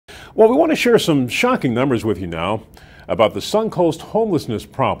Well, we want to share some shocking numbers with you now about the Suncoast homelessness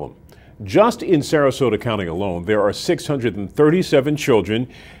problem. Just in Sarasota County alone, there are 637 children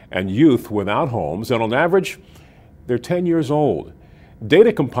and youth without homes, and on average, they're 10 years old.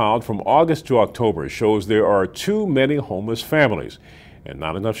 Data compiled from August to October shows there are too many homeless families and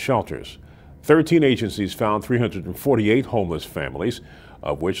not enough shelters. 13 agencies found 348 homeless families,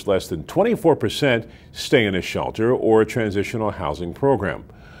 of which less than 24% stay in a shelter or a transitional housing program.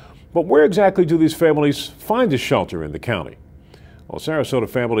 But where exactly do these families find a shelter in the county? Well, Sarasota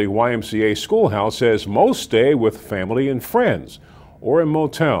Family YMCA Schoolhouse says most stay with family and friends or in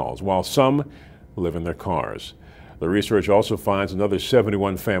motels, while some live in their cars. The research also finds another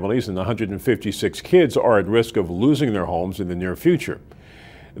 71 families and 156 kids are at risk of losing their homes in the near future.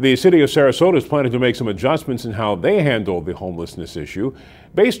 The city of Sarasota is planning to make some adjustments in how they handle the homelessness issue,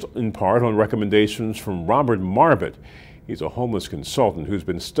 based in part on recommendations from Robert Marbett. He's a homeless consultant who's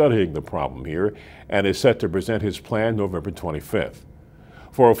been studying the problem here and is set to present his plan November 25th.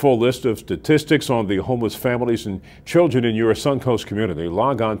 For a full list of statistics on the homeless families and children in your Suncoast community,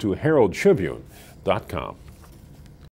 log on to Herald-Tribune.com.